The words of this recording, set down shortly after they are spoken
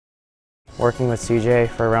Working with CJ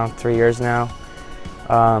for around 3 years now.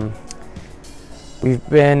 We've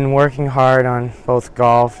been working hard on both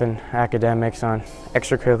golf and academics, on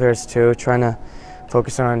extracurriculars too, trying to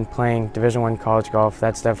focus on playing Division I college golf.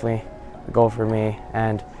 That's definitely a goal for me,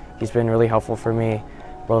 and he's been really helpful for me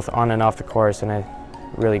both on and off the course, and I'm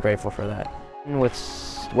really grateful for that.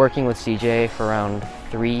 Working with CJ for around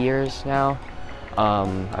 3 years now,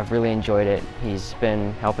 I've really enjoyed it. He's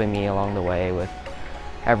been helping me along the way with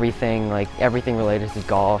everything related to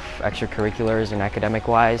golf, extracurriculars and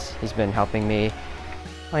academic-wise. He's been helping me.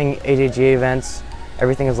 Playing ACDS events,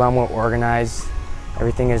 everything is a lot more organized,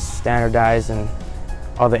 everything is standardized, and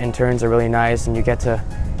all the interns are really nice, and you get to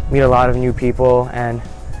meet a lot of new people, and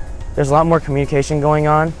there's a lot more communication going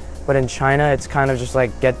on. But in China, it's kind of just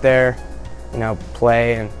like get there, you know,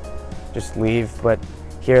 play and just leave. But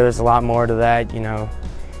here there's a lot more to that, you know.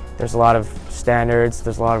 There's a lot of standards,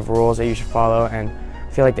 there's a lot of rules that you should follow, and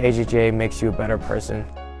I feel like the ACDS makes you a better person.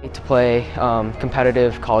 To play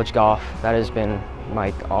competitive college golf, that has been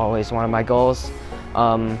always one of my goals.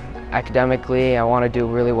 Academically, I want to do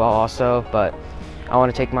really well also, but I want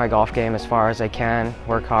to take my golf game as far as I can,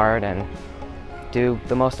 work hard, and do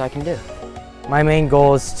the most I can do. My main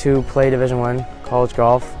goal is to play Division I college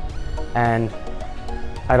golf, and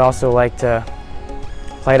I'd also like to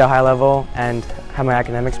play at a high level and have my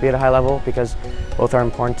academics be at a high level, because both are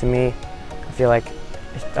important to me. I feel like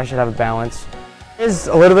I should have a balance. There's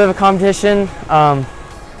a little bit of a competition.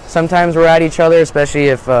 Sometimes we're at each other, especially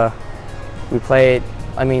if we played.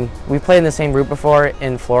 We played in the same group before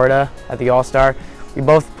in Florida at the All-Star. We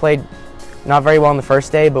both played not very well on the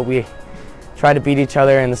first day, but we tried to beat each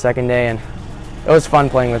other in the second day, and it was fun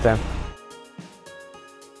playing with them.